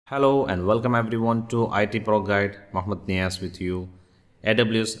Hello and welcome everyone to IT Pro Guide. Mohammed Nias with you,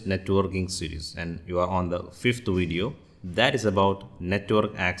 AWS networking series, and you are on the fifth video that is about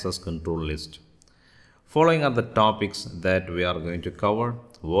network access control list. Following are the topics that we are going to cover: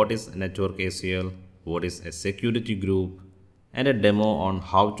 what is network ACL, what is a security group, and a demo on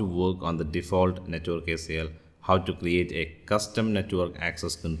how to work on the default network ACL, how to create a custom network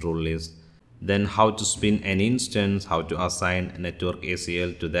access control list, then how to spin an instance, how to assign network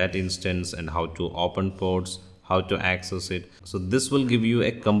ACL to that instance, and how to open ports, how to access it. So this will give you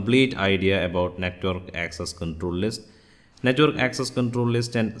a complete idea about network access control list. Network access control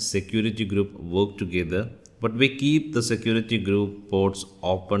list and security group work together, but we keep the security group ports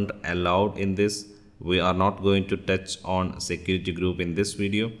opened allowed in this. We are not going to touch on security group in this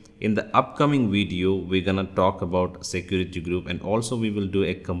video. In the upcoming video, we're gonna talk about security group, and also we will do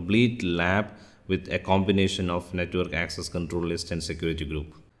a complete lab with a combination of network access control list and security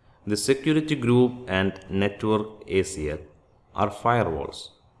group. The security group and network ACL are firewalls,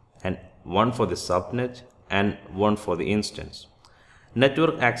 and one for the subnet and one for the instance.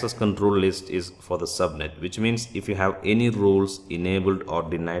 Network access control list is for the subnet, which means if you have any rules enabled or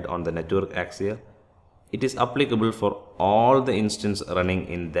denied on the network ACL, it is applicable for all the instances running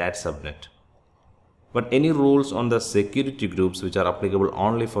in that subnet. But any rules on the security groups which are applicable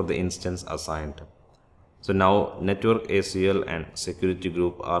only for the instance assigned. So now network ACL and security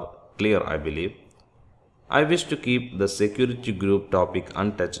group are clear, I believe. I wish to keep the security group topic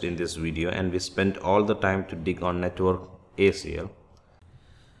untouched in this video, and we spent all the time to dig on network ACL.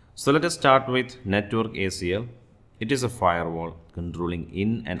 So let us start with network ACL. It is a firewall controlling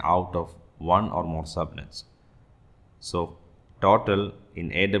in and out of one or more subnets. So total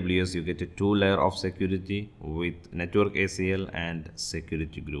in AWS you get a 2-layer of security with network ACL and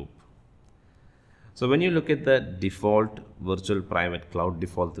security group. So when you look at the default virtual private cloud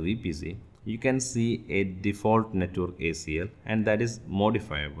default VPC, you can see a default network ACL, and that is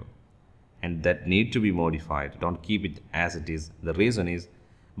modifiable, and that need to be modified. Don't keep it as it is. The reason is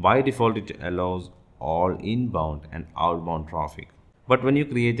by default it allows all inbound and outbound traffic. But when you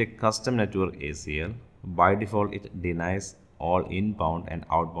create a custom network ACL, by default it denies all inbound and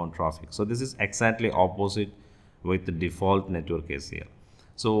outbound traffic. So this is exactly opposite with the default network ACL.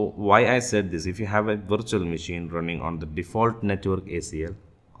 So why I said this, if you have a virtual machine running on the default network ACL,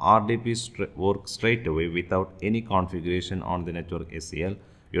 RDP works straight away without any configuration on the network ACL.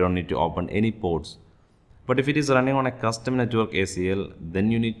 You don't need to open any ports. But if it is running on a custom network ACL,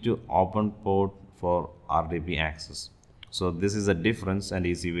 then you need to open port for RDP access. So this is a difference and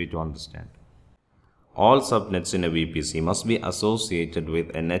easy way to understand. All subnets in a VPC must be associated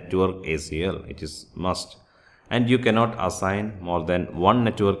with a network ACL. It is must. And you cannot assign more than one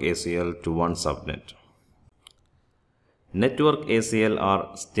network ACL to one subnet. Network ACL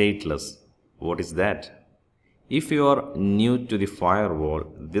are stateless. What is that? If you are new to the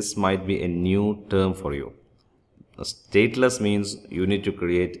firewall, this might be a new term for you. Stateless means you need to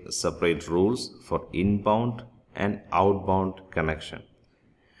create separate rules for inbound and outbound connection.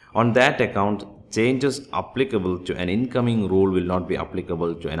 On that account, changes applicable to an incoming rule will not be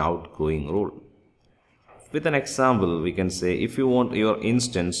applicable to an outgoing rule. With an example, we can say if you want your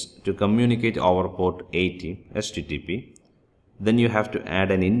instance to communicate over port 80 HTTP, then you have to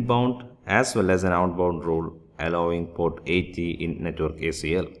add an inbound as well as an outbound rule allowing port 80 in network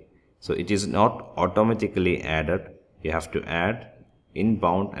ACL. So it is not automatically added. You have to add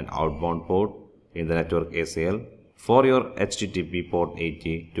inbound and outbound port in the network ACL for your HTTP port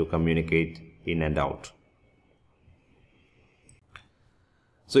 80 to communicate in and out.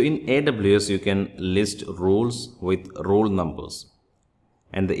 So in AWS you can list rules with role numbers,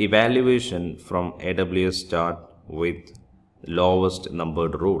 and the evaluation from AWS start with lowest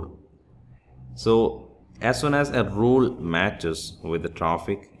numbered rule. So as soon as a rule matches with the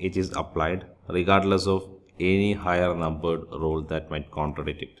traffic, it is applied regardless of any higher numbered rule that might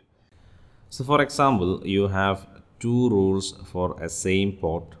contradict it. So for example, you have two rules for a same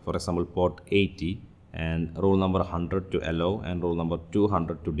port, for example port 80 and rule number 100 to allow and rule number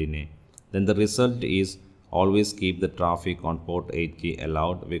 200 to deny. Then the result is always keep the traffic on port 80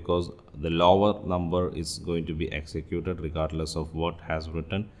 allowed, because the lower number is going to be executed regardless of what has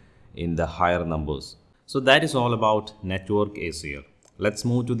written in the higher numbers. So that is all about network ACL. Let's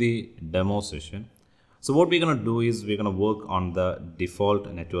move to the demo session. So what we're going to do is we're going to work on the default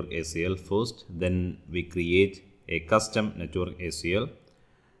network ACL first, then we create a custom network ACL.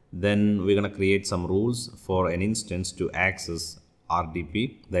 Then we're going to create some rules for an instance to access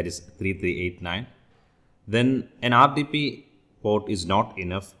RDP, that is 3389. Then an RDP port is not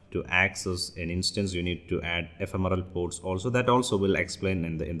enough. to access an instance, you need to add ephemeral ports also. That also will explain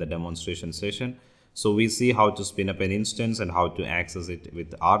in the demonstration session. So we see how to spin up an instance and how to access it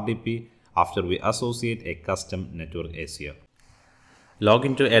with RDP after we associate a custom network ACL. Log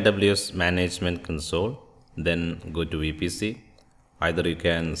into AWS Management Console, then go to VPC. Either you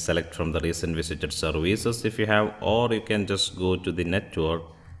can select from the recent visited services if you have, or you can just go to the network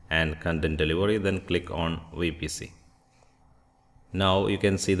and content delivery, then click on VPC. Now you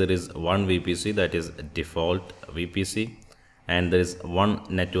can see there is one VPC, that is default VPC, and there is one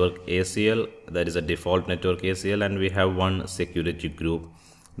network ACL, that is a default network ACL, and we have one security group.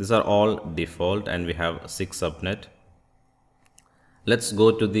 These are all default, and we have 6 subnet. Let's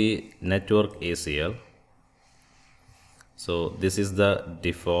go to the network ACL. So this is the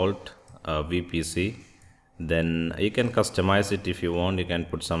default VPC. Then you can customize it if you want. You can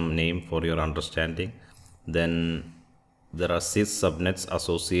put some name for your understanding. Then there are 6 subnets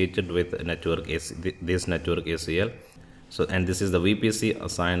associated with this network ACL. So, and this is the VPC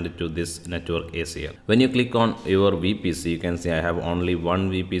assigned to this network ACL. When you click on your VPC, you can see I have only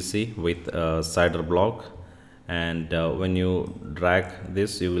one VPC with a CIDR block. And when you drag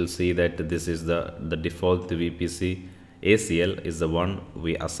this, you will see that this is the default VPC ACL is the one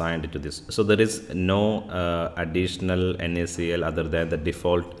we assigned to this. So there is no additional NACL other than the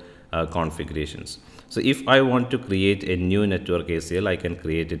default configurations. So if I want to create a new network ACL, I can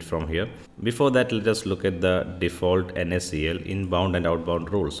create it from here. Before that, let us look at the default NACL inbound and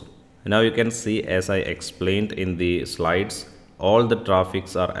outbound rules. Now you can see, as I explained in the slides, all the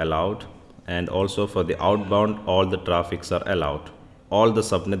traffics are allowed, and also for the outbound, all the traffics are allowed. All the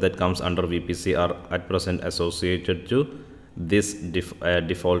subnet that comes under VPC are at present associated to this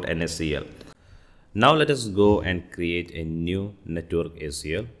default NACL. Now let us go and create a new network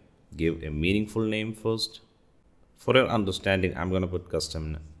ACL. Give a meaningful name first. For your understanding, I'm going to put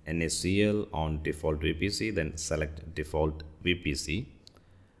custom NACL on default VPC, then select default VPC.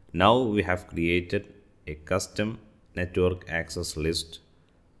 Now we have created a custom network access list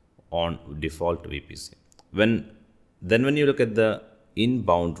on default VPC. When you look at the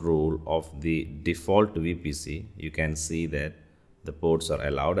inbound rule of the default VPC, you can see that the ports are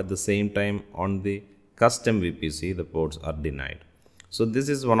allowed. At the same time, on the custom VPC, the ports are denied. So this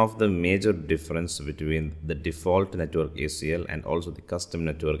is one of the major difference between the default network ACL and also the custom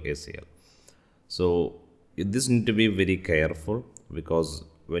network ACL. So this need to be very careful, because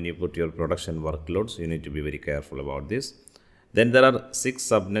when you put your production workloads, you need to be very careful about this. Then there are 6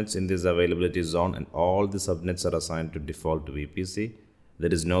 subnets in this availability zone, and all the subnets are assigned to default VPC.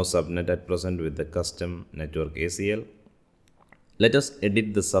 There is no subnet at present with the custom network ACL. Let us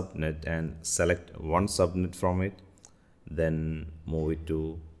edit the subnet and select one subnet from it. Then move it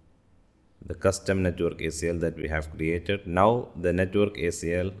to the custom network ACL that we have created. Now the network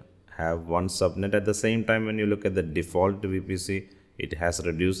ACL have one subnet. At the same time, when you look at the default VPC, it has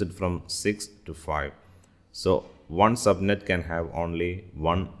reduced it from 6 to 5. So one subnet can have only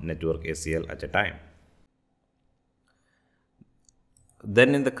one network ACL at a time.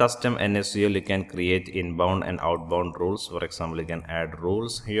 Then in the custom NACL, you can create inbound and outbound rules. For example, you can add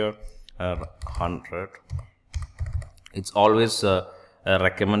rules here, 100. It's always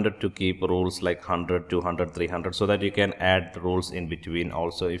recommended to keep rules like 100, 200, 300, so that you can add rules in between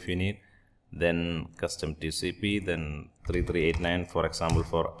also if you need. Then custom TCP, then 3389, for example,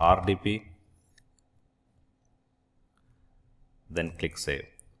 for RDP. Then click save.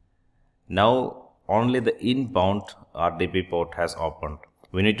 Now only the inbound RDP port has opened.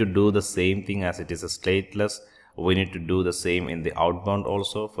 We need to do the same thing, as it is a stateless. We need to do the same in the outbound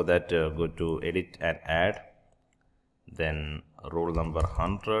also. For that, go to edit and add. Then rule number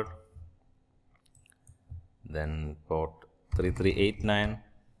 100. Then port 3389.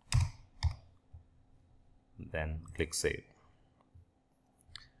 Then click save.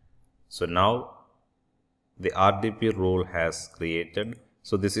 So now the RDP rule has created.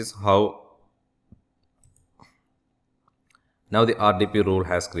 So this is how now the RDP rule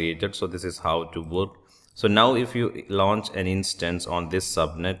has created. So this is how to work. So now if you launch an instance on this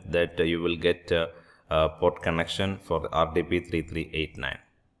subnet, that you will get port connection for the RDP 3389.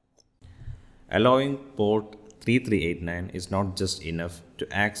 Allowing port 3389 is not just enough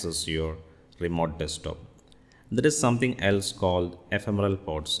to access your remote desktop. There is something else called ephemeral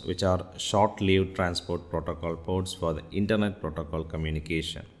ports, which are short-lived transport protocol ports for the internet protocol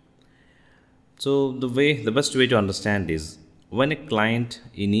communication. So the best way to understand is, when a client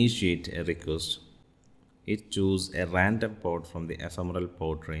initiates a request, it chooses a random port from the ephemeral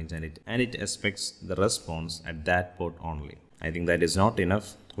port range, and it expects the response at that port only. I think that is not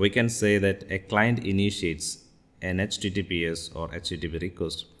enough. We can say that a client initiates an HTTPS or HTTP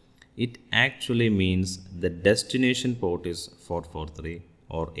request It actually means the destination port is 443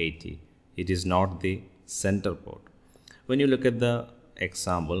 or 80. It is not the center port. When you look at the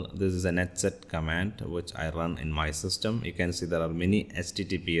example, this is a netset command which I run in my system. You can see there are many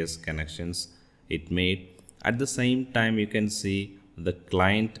HTTPS connections it made. At the same time, you can see the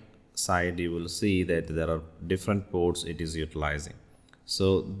client side, you will see that there are different ports it is utilizing.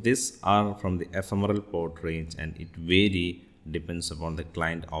 So these are from the ephemeral port range, and it vary depends upon the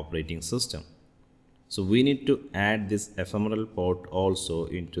client operating system. So we need to add this ephemeral port also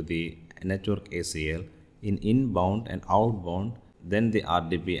into the network ACL in inbound and outbound, then the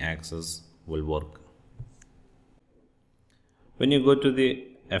RDP access will work. When you go to the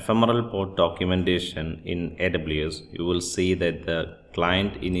ephemeral port documentation in AWS, you will see that the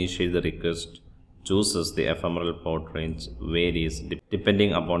client initiates the request, chooses the ephemeral port range varies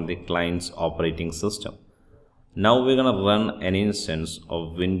depending upon the client's operating system. Now we're going to run an instance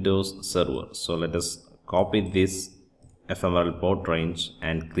of Windows Server. So let us copy this ephemeral port range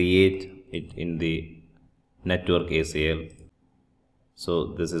and create it in the network ACL. So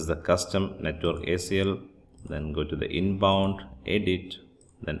this is the custom network ACL. Then go to the inbound, edit,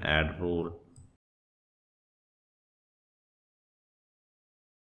 then add rule.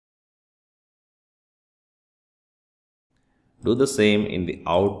 Do the same in the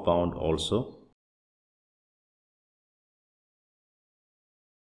outbound also.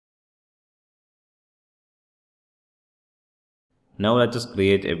 Now let us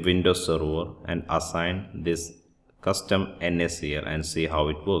create a Windows server and assign this custom NACL and see how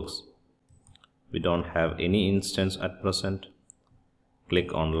it works. We don't have any instance at present.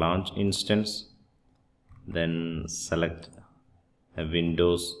 Click on launch instance, then select a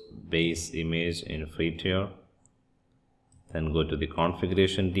Windows base image in free tier, then go to the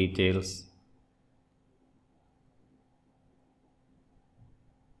configuration details,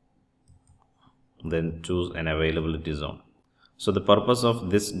 then choose an availability zone. So the purpose of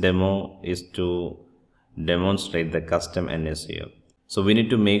this demo is to demonstrate the custom NACL. So we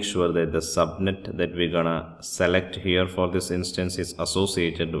need to make sure that the subnet that we're gonna select here for this instance is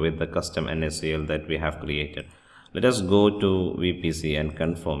associated with the custom NACL that we have created. Let us go to VPC and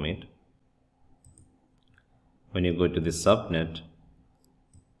confirm it. When you go to the subnet,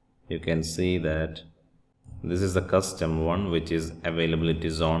 you can see that this is the custom one, which is availability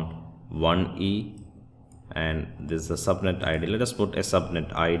zone 1E, and this is the subnet ID. Let us put a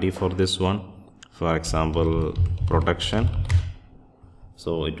subnet ID for this one, for example production,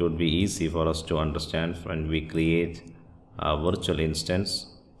 so it would be easy for us to understand when we create a virtual instance.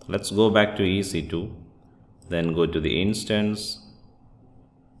 Let's go back to EC2, then go to the instance,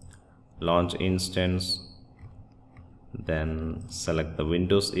 launch instance, then select the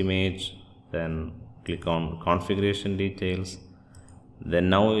Windows image, then click on configuration details.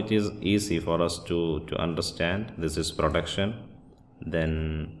 Then now it is easy for us to understand. This is production.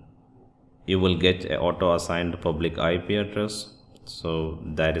 Then you will get an auto assigned public IP address, so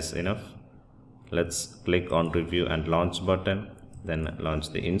that is enough. Let's click on review and launch button, then launch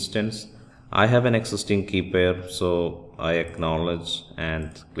the instance. I have an existing key pair, so I acknowledge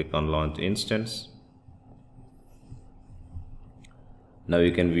and click on launch instance. Now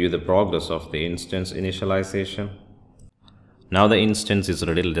you can view the progress of the instance initialization. Now the instance is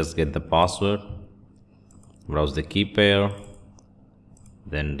ready. Let us get the password, browse the key pair,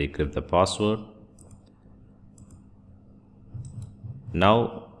 then decrypt the password.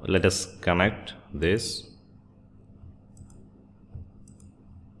 Now let us connect this.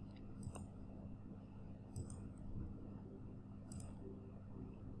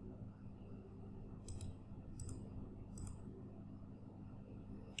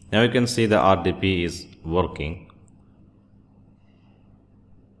 Now you can see the RDP is working.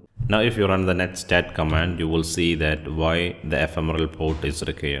 Now if you run the netstat command, you will see that why the ephemeral port is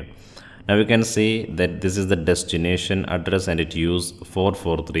required. Now you can see that this is the destination address and it uses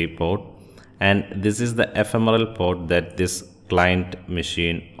 443 port, and this is the ephemeral port that this client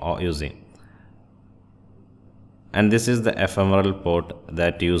machine are using, and this is the ephemeral port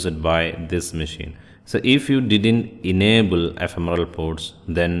that used by this machine. So if you didn't enable ephemeral ports,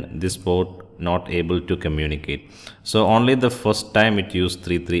 then this port not able to communicate. So only the first time it used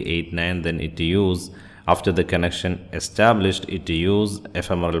 3389, then it used, after the connection established, it used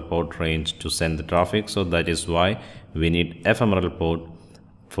ephemeral port range to send the traffic. So that is why we need ephemeral port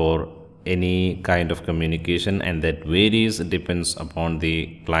for any kind of communication, and that varies depends upon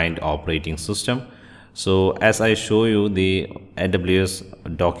the client operating system. So as I show you the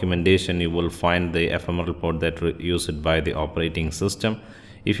AWS documentation, you will find the ephemeral port that used by the operating system.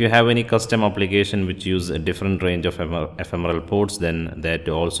 If you have any custom application which use a different range of ephemeral ports, then that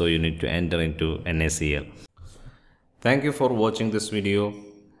also you need to enter into NACL. Thank you for watching this video.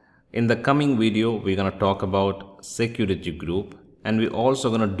 In the coming video, we're going to talk about security group, and we're also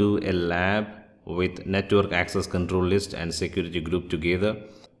going to do a lab with network access control list and security group together.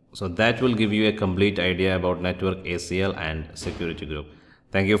 So that will give you a complete idea about network ACL and security group.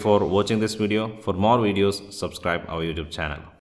 Thank you for watching this video. For more videos, subscribe our YouTube channel.